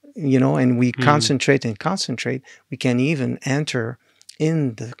 and we concentrate, we can even enter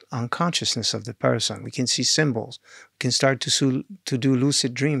in the unconsciousness of the person. We can see symbols. We can start to do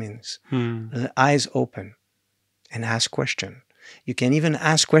lucid dreamings. Eyes open and ask question. You can even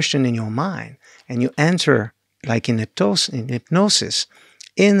ask question in your mind and you enter like in hypnosis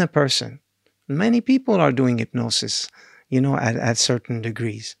in the person. Many people are doing hypnosis at certain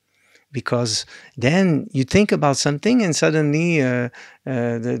degrees, because then you think about something and suddenly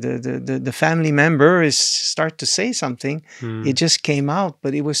the family member start to say something. It just came out,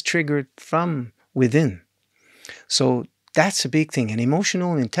 but it was triggered from within. So that's a big thing. And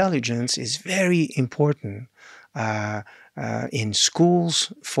emotional intelligence is very important in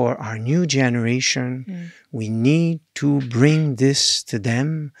schools for our new generation. We need to bring this to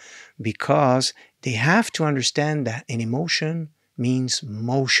them because they have to understand that an emotion means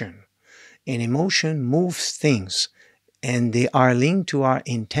motion. An emotion moves things, and they are linked to our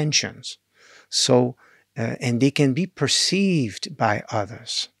intentions. So, and they can be perceived by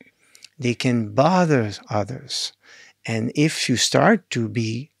others. They can bother others. And if you start to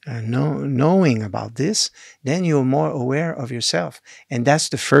be knowing about this, then you're more aware of yourself. And that's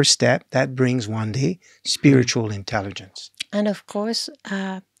the first step that brings one day spiritual intelligence. And of course,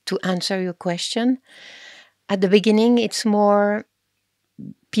 to answer your question, at the beginning, it's more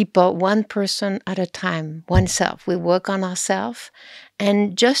people, one person at a time, oneself. We work on ourselves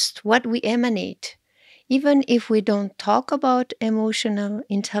and just what we emanate. Even if we don't talk about emotional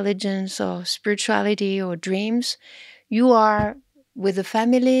intelligence or spirituality or dreams, you are with the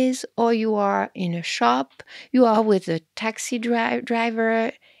families or you are in a shop, you are with a taxi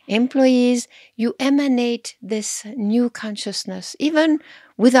driver, employees, you emanate this new consciousness, even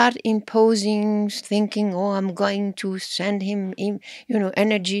without imposing, thinking, oh, I'm going to send him,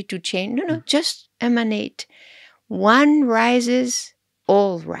 energy to change. No, just emanate. One rises,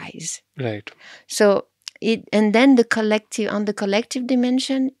 all rise. Right. So and then on the collective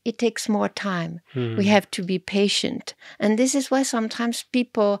dimension, it takes more time. We have to be patient. And this is why sometimes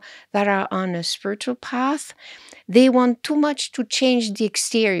people that are on a spiritual path, they want too much to change the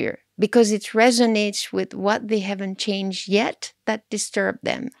exterior because it resonates with what they haven't changed yet that disturb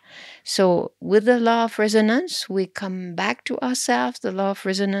them. So with the law of resonance, we come back to ourselves. The law of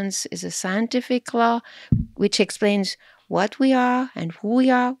resonance is a scientific law which explains what we are and who we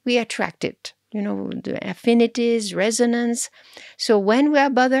are. We attract it. The affinities, resonance. So when we are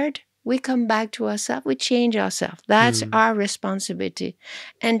bothered, we come back to ourselves, we change ourselves. That's our responsibility.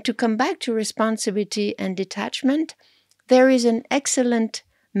 And to come back to responsibility and detachment, there is an excellent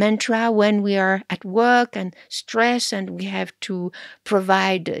mantra when we are at work and stress and we have to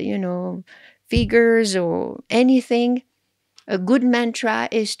provide, figures or anything. A good mantra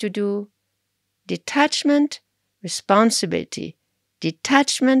is to do detachment, responsibility,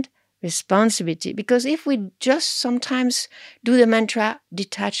 detachment, responsibility. Because if we just sometimes do the mantra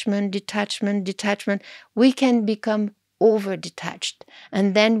detachment, detachment, detachment, we can become over detached.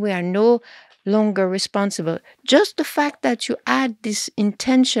 And then we are no longer responsible. Just the fact that you add this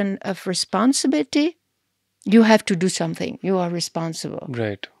intention of responsibility, you have to do something. You are responsible.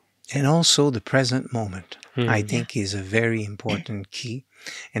 Right. And also the present moment, I think, is a very important key.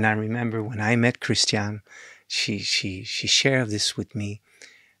 And I remember when I met Christiane, she shared this with me.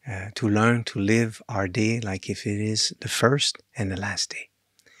 To learn to live our day like if it is the first and the last day.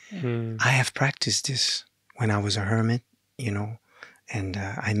 I have practiced this when I was a hermit, and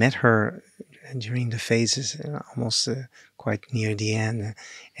I met her during the phases, almost quite near the end.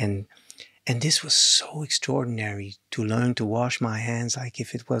 And this was so extraordinary to learn to wash my hands like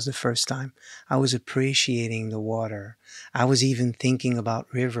if it was the first time. I was appreciating the water. I was even thinking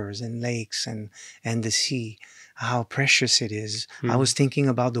about rivers and lakes and the sea, how precious it is. I was thinking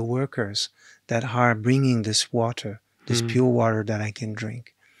about the workers that are bringing this water, this pure water that I can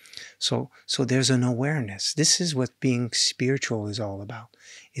drink. So there's an awareness. This is what being spiritual is all about.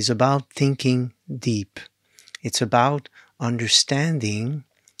 It's about thinking deep. It's about understanding.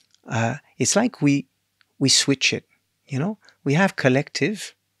 It's like we switch it, We have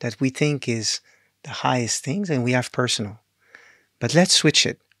collective that we think is the highest things, and we have personal. But let's switch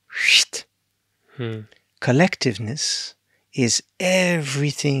it. Collectiveness is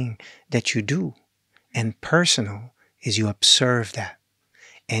everything that you do, and personal is you observe that.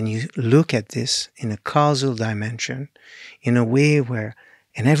 And you look at this in a causal dimension, in a way where,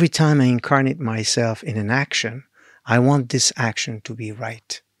 and every time I incarnate myself in an action, I want this action to be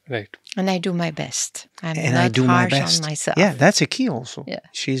right. Right. And I do my best. I'm and not I do harsh my best on myself. Yeah, that's a key also. Yeah.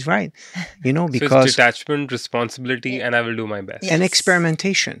 She's right. So Because it's detachment, responsibility, and I will do my best. Yes. and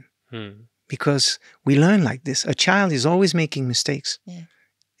experimentation. Because we learn like this. A child is always making mistakes. Yeah.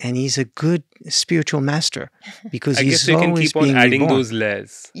 And he's a good spiritual master because I he's guess you can always keep on being adding reborn. those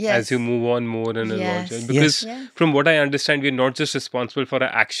layers as you move on more and more. Yes. Because Yes. from what I understand, we're not just responsible for our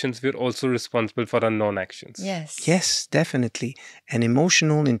actions, we're also responsible for our non-actions. Yes. Yes, definitely. And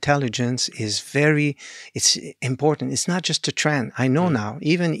emotional intelligence is it's important. It's not just a trend. I know now,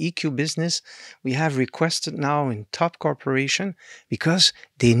 even EQ business, we have requested now in top corporation because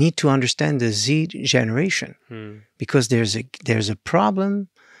they need to understand the Z generation. Because there's a problem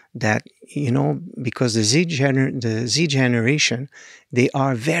that, because the Z generation, they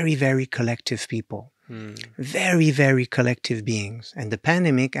are very, very collective people. Hmm. Very, very collective beings. And the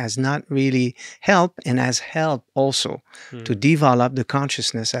pandemic has not really helped, and has helped also to Hmm. develop the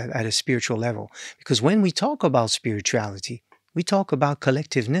consciousness at a spiritual level. Because when we talk about spirituality, we talk about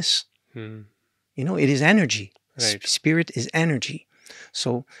collectiveness. Hmm. It is energy. Right. Spirit is energy.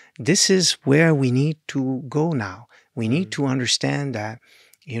 So this is where we need to go now. We need Hmm. to understand that,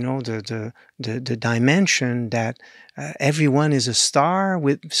 the dimension that everyone is a star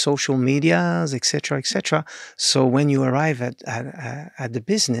with social medias, etc., etc. So when you arrive at the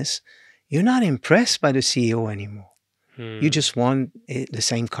business, you're not impressed by the CEO anymore. You Hmm. just want the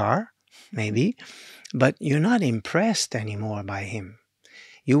same car, maybe, but you're not impressed anymore by him.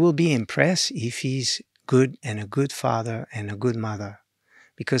 You will be impressed if he's good and a good father and a good mother,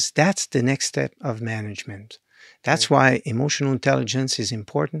 because that's the next step of management. That's Right. why emotional intelligence is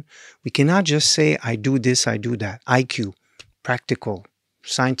important. We cannot just say, I do this, I do that. IQ, practical,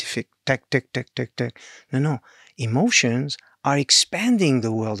 scientific, tech, tech, tech, tech, tech. No, no. Emotions are expanding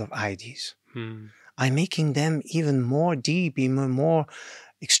the world of ideas. Hmm. I'm making them even more deep, even more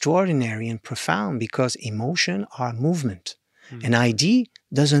extraordinary and profound, because emotion are movement. An Hmm. idea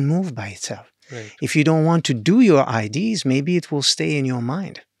doesn't move by itself. Right. If you don't want to do your ideas, maybe it will stay in your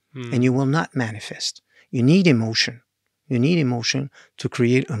mind and you Hmm. will not manifest. You need emotion. You need emotion to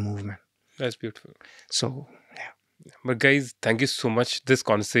create a movement. That's beautiful. So, yeah. But guys, thank you so much. This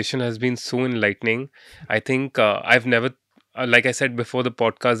conversation has been so enlightening. I think I've never, like I said before the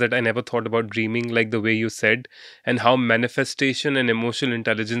podcast, that I never thought about dreaming like the way you said, and how manifestation and emotional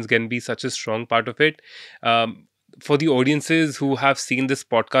intelligence can be such a strong part of it. For the audiences who have seen this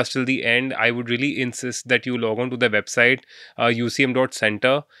podcast till the end, I would really insist that you log on to the website,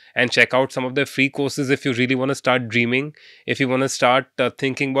 ucm.center, and check out some of the free courses if you really want to start dreaming, if you want to start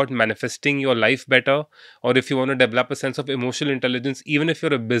thinking about manifesting your life better, or if you want to develop a sense of emotional intelligence, even if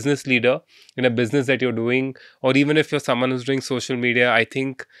you're a business leader in a business that you're doing, or even if you're someone who's doing social media. I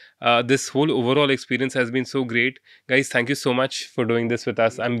think this whole overall experience has been so great. Guys, thank you so much for doing this with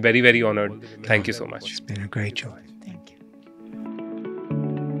us. I'm very, very honored. Thank you so much. It's been a great joy.